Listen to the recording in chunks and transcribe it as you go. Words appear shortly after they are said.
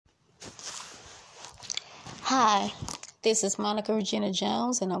Hi, this is Monica Regina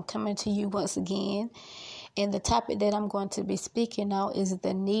Jones, and I'm coming to you once again. And the topic that I'm going to be speaking on is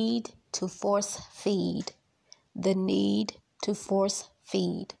the need to force feed. The need to force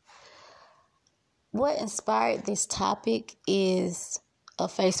feed. What inspired this topic is a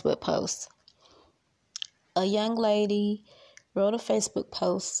Facebook post. A young lady wrote a Facebook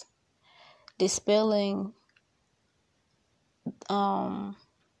post dispelling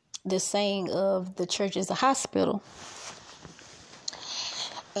the saying of the church is a hospital.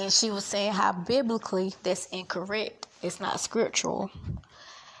 And she was saying how biblically that's incorrect. It's not scriptural.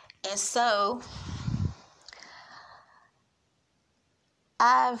 And so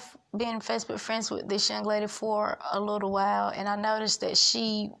I've been Facebook friends with this young lady for a little while, and I noticed that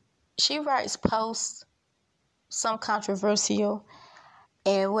she writes posts, some controversial,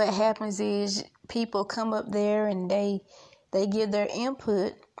 and what happens is people come up there and they give their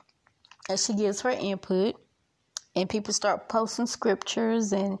input, and she gives her input, and people start posting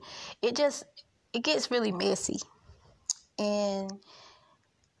scriptures, and it gets really messy. And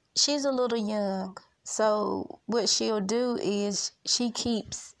she's a little young, so what she'll do is she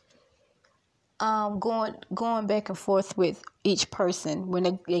keeps going back and forth with each person.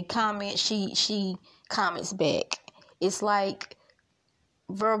 When they comment, she comments back. It's like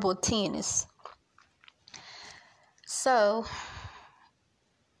verbal tennis. So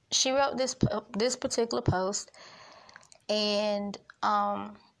she wrote this particular post, and I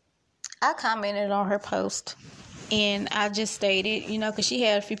commented on her post, and I just stated, because she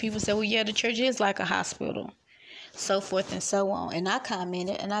had a few people say, well, yeah, the church is like a hospital, so forth and so on. And I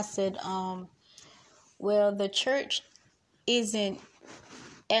commented, and I said, well, the church isn't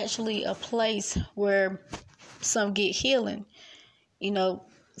actually a place where some get healing.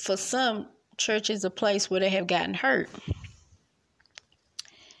 For some, church is a place where they have gotten hurt.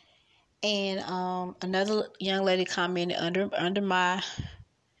 And another young lady commented under my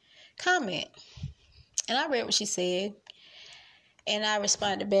comment, and I read what she said, and I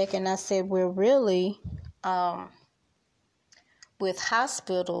responded back, and I said, well, really, with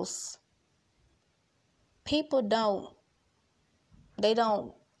hospitals, people don't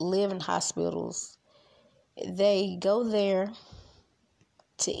live in hospitals. They go there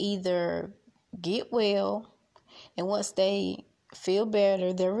to either get well, and once they feel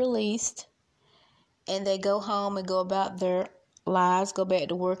better, they're released, and they go home and go about their lives, go back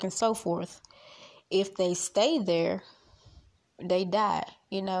to work and so forth. If they stay there, they die.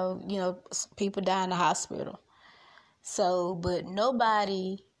 People die in the hospital. So, but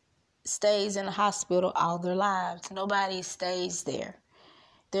nobody stays in the hospital all their lives. Nobody stays there.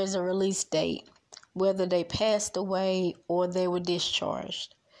 There's a release date, whether they passed away or they were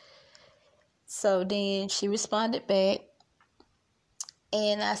discharged. So then she responded back,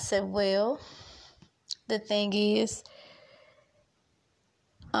 and I said, well, the thing is,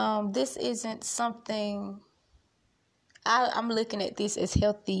 this isn't something, I'm looking at this as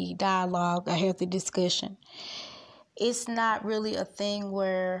healthy dialogue, a healthy discussion. It's not really a thing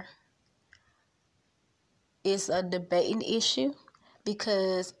where it's a debating issue,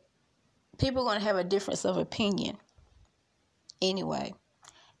 because people are going to have a difference of opinion anyway,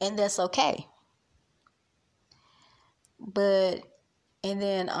 and that's okay. And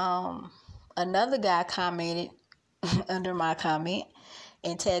then another guy commented under my comment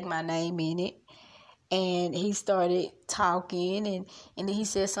and tagged my name in it, and he started talking, and then he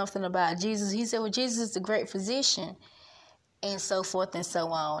said something about Jesus. He said, well, Jesus is the great physician, and so forth and so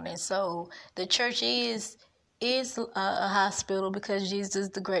on. And so the church is a hospital because Jesus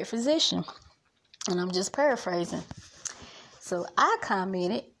is the great physician. And I'm just paraphrasing. So I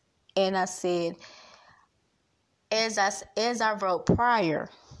commented, and I said, as I wrote prior,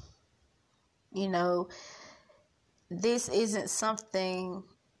 this isn't something.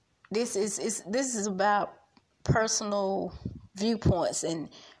 This is about personal viewpoints and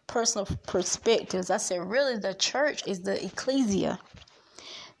personal perspectives. I said, really, the church is the ecclesia.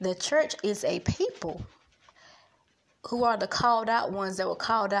 The church is a people who are the called out ones that were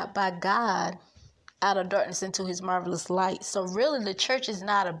called out by God out of darkness into his marvelous light. So really, the church is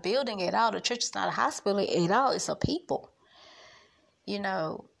not a building at all. The church is not a hospital at all. It's a people,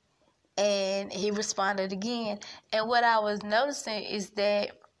 And he responded again. And what I was noticing is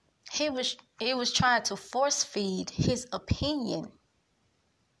that he was trying to force feed his opinion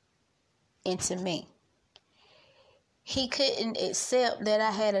into me. He couldn't accept that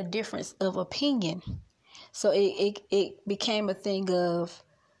I had a difference of opinion. So it became a thing of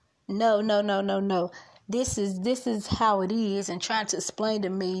no. This is how it is, and trying to explain to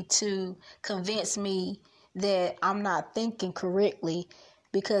me to convince me that I'm not thinking correctly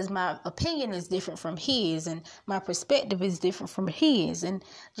because my opinion is different from his and my perspective is different from his. And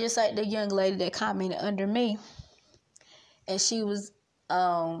just like the young lady that commented under me, and she was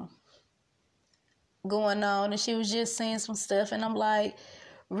going on and she was just saying some stuff, and I'm like,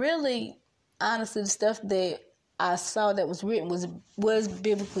 really, honestly, the stuff that I saw that was written was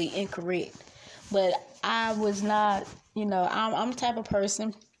biblically incorrect. But I was not, I'm the type of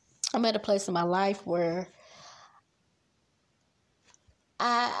person, I'm at a place in my life where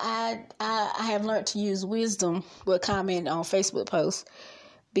I have learned to use wisdom with comment on Facebook posts,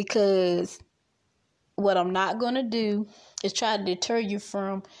 because what I'm not going to do is try to deter you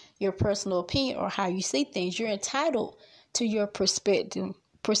from your personal opinion or how you see things. You're entitled to your perspective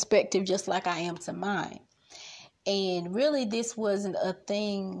just like I am to mine. And really, this wasn't a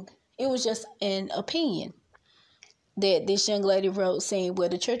thing. It was just an opinion that this young lady wrote saying, well,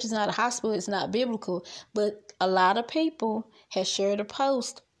 the church is not a hospital, it's not biblical. But a lot of people have shared a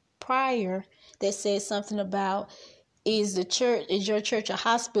post prior that said something about, is your church a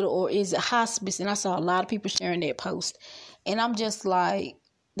hospital or is it hospice? And I saw a lot of people sharing that post. And I'm just like,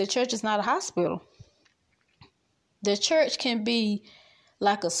 the church is not a hospital. The church can be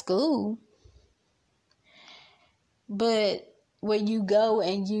like a school, but when you go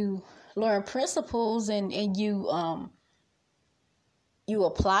and you learn principles and you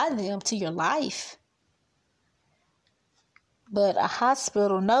apply them to your life. But a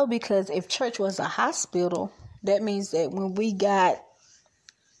hospital, no, because if church was a hospital, that means that when we got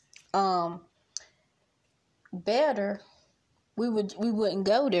better, we wouldn't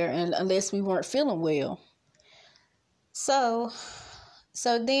go there unless we weren't feeling well. So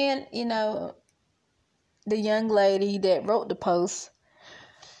then, the young lady that wrote the post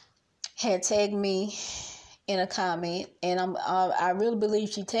had tagged me in a comment, and I really believe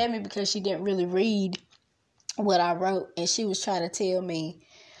she tagged me because she didn't really read what I wrote, and she was trying to tell me,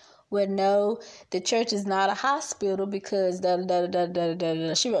 well, no, the church is not a hospital because da da da da da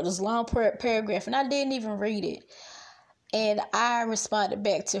da. She wrote this long paragraph, and I didn't even read it. And I responded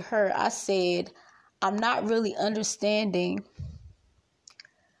back to her. I said, I'm not really understanding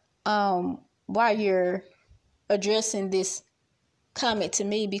why you're addressing this comment to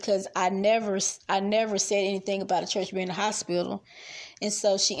me, because I never said anything about a church being a hospital. And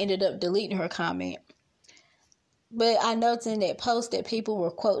so she ended up deleting her comment. But I noticed in that post that people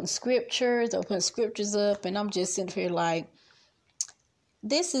were quoting scriptures or putting scriptures up, and I'm just sitting here like,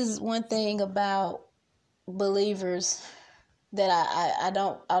 this is one thing about believers that I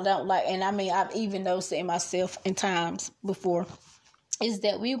don't like, and I mean, I've even noticed it in myself in times before, is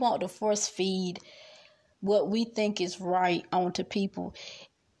that we want to force feed what we think is right onto people.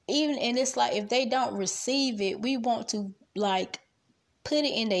 And it's like, if they don't receive it, we want to like put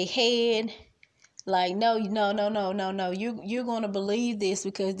it in their head. Like, no, you're going to believe this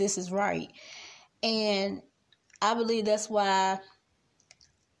because this is right. And I believe that's why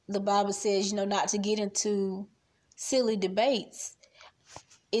the Bible says, not to get into silly debates.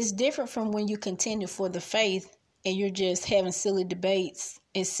 It's different from when you contend for the faith and you're just having silly debates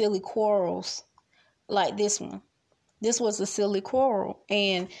and silly quarrels like this one. This was a silly quarrel.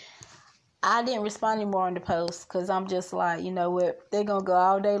 And I didn't respond anymore on the post because I'm just like, you know what, they're going to go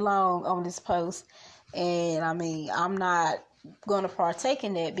all day long on this post. And I mean, I'm not going to partake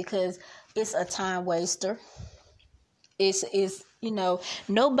in that because it's a time waster. It's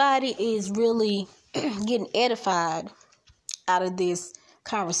nobody is really getting edified out of this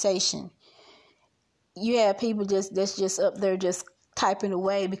conversation. You have people that's just up there just typing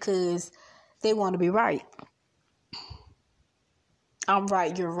away because they want to be right. I'm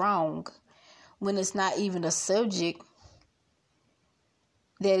right, you're wrong. When it's not even a subject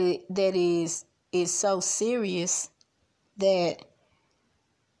that is so serious that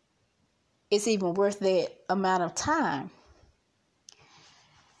it's even worth that amount of time.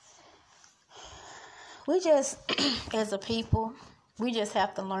 We just, as a people, we just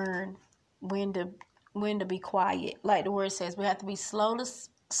have to learn when to be quiet. Like the word says, we have to be slow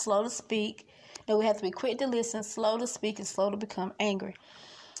to speak, and we have to be quick to listen, slow to speak, and slow to become angry.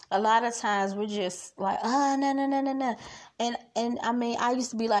 A lot of times we're just like, no. And I mean, I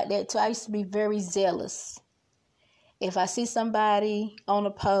used to be like that too. I used to be very zealous. If I see somebody on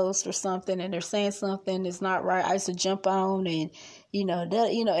a post or something and they're saying something that's not right, I used to jump on and,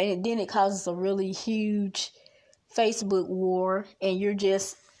 and then it causes a really huge Facebook war. And you're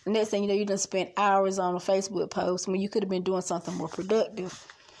just, next thing you know, you done spent hours on a Facebook post when you could have been doing something more productive.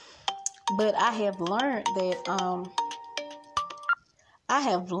 But I have learned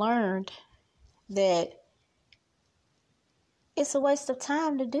that it's a waste of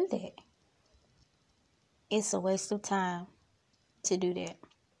time to do that. It's a waste of time. to do that.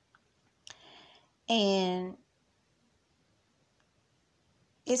 And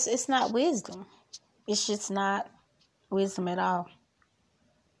it's not wisdom. It's just not wisdom at all.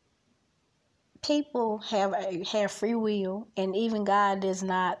 People have free will, and even God does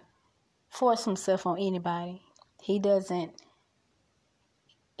not force himself on anybody. He doesn't.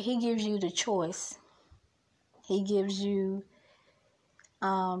 He gives you the choice. He gives you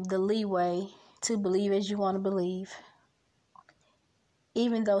the leeway to believe as you want to believe,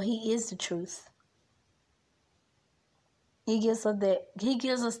 even though he is the truth. He gives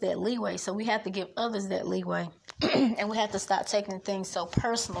us that leeway, so we have to give others that leeway. And we have to stop taking things so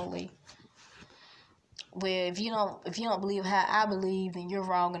personally. Where if you don't believe how I believe, then you're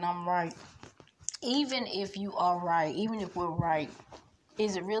wrong and I'm right. Even if you are right, even if we're right,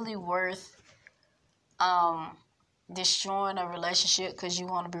 is it really worth destroying a relationship because you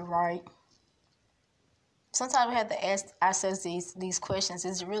want to be right? Sometimes we have to ask ourselves these questions.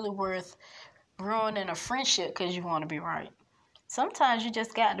 Is it really worth ruining a friendship because you want to be right? Sometimes you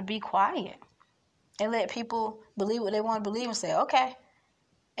just got to be quiet and let people believe what they want to believe and say, okay,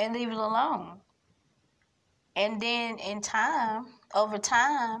 and leave it alone. And then over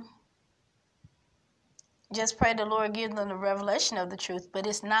time, just pray the Lord give them the revelation of the truth. But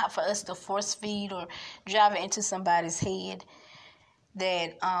it's not for us to force feed or drive it into somebody's head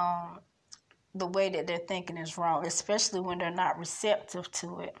that the way that they're thinking is wrong, especially when they're not receptive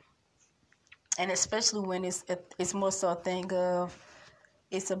to it. And especially when it's more so a thing of,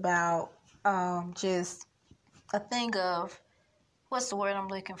 it's about just a thing of, what's the word I'm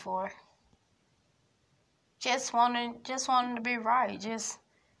looking for? Just wanting to be right. Just,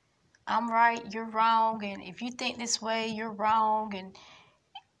 I'm right, you're wrong, and if you think this way, you're wrong. And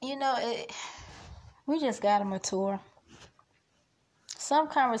we just gotta mature. Some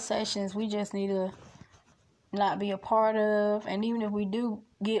conversations we just need to not be a part of, and even if we do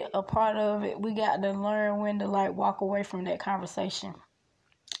get a part of it, we got to learn when to walk away from that conversation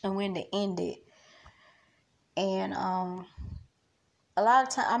and when to end it. And a lot of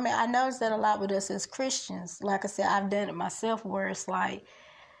time, I noticed that a lot with us as Christians. Like I said, I've done it myself, where it's like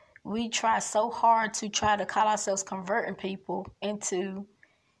we try so hard to try to call ourselves converting people into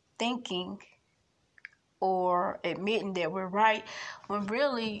thinking or admitting that we're right, when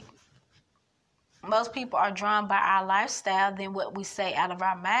really most people are drawn by our lifestyle than what we say out of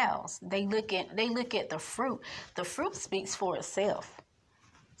our mouths. They look at the fruit. The fruit speaks for itself.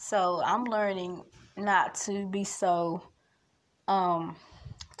 So I'm learning not to be so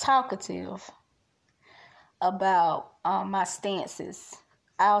talkative about my stances.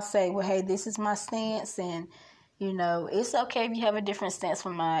 I'll say, well, hey, this is my stance, and it's okay if you have a different stance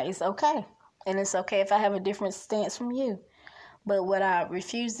from mine. It's okay. And it's okay if I have a different stance from you. But what I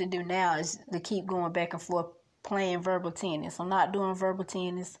refuse to do now is to keep going back and forth playing verbal tennis. I'm not doing verbal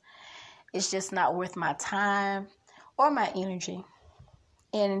tennis. It's just not worth my time or my energy.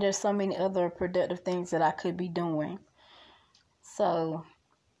 And there's so many other productive things that I could be doing. So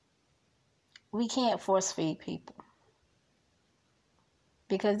we can't force feed people,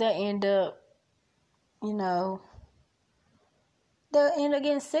 because they'll end up, they'll end up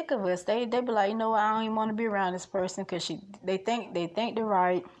getting sick of us. They be like, I don't even want to be around this person because they think they're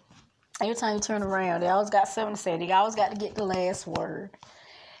right. Every time you turn around, they always got something to say. They always got to get the last word.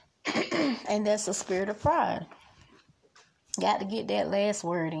 And that's the spirit of pride. Got to get that last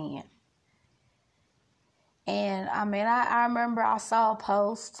word in. And I remember I saw a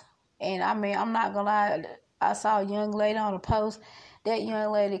post, and I'm not gonna lie, I saw a young lady on a post. That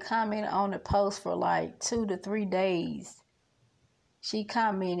young lady commented on the post for 2 to 3 days. She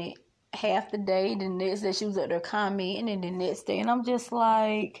commented half the day, the next day she was up there commenting, and the next day, and I'm just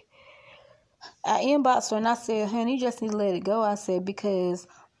like, I inboxed her and I said, honey, you just need to let it go. I said, because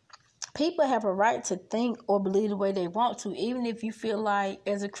people have a right to think or believe the way they want to, even if you feel like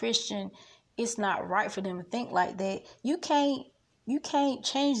as a Christian it's not right for them to think like that. You can't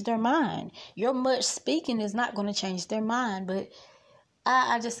change their mind. Your much speaking is not going to change their mind. But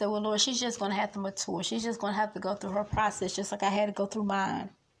I just said, well, Lord, she's just going to have to mature. She's just going to have to go through her process, just like I had to go through mine.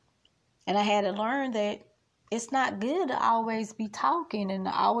 And I had to learn that it's not good to always be talking and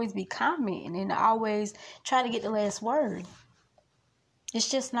to always be commenting and to always try to get the last word. It's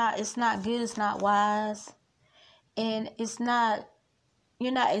just not, it's not good. It's not wise. And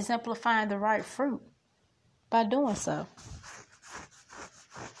you're not exemplifying the right fruit by doing so.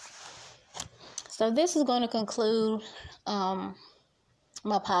 So this is going to conclude my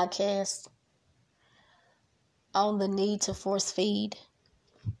podcast on the need to force feed.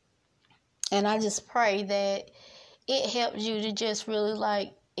 And I just pray that it helps you to just really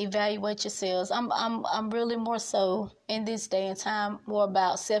evaluate yourselves. I'm really more so in this day and time more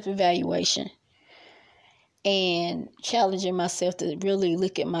about self-evaluation and challenging myself to really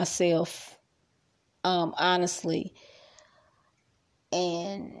look at myself honestly.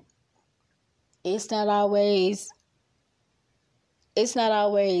 And it's not always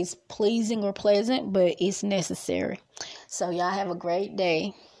pleasing or pleasant, but it's necessary. So y'all have a great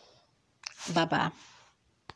day. Bye-bye.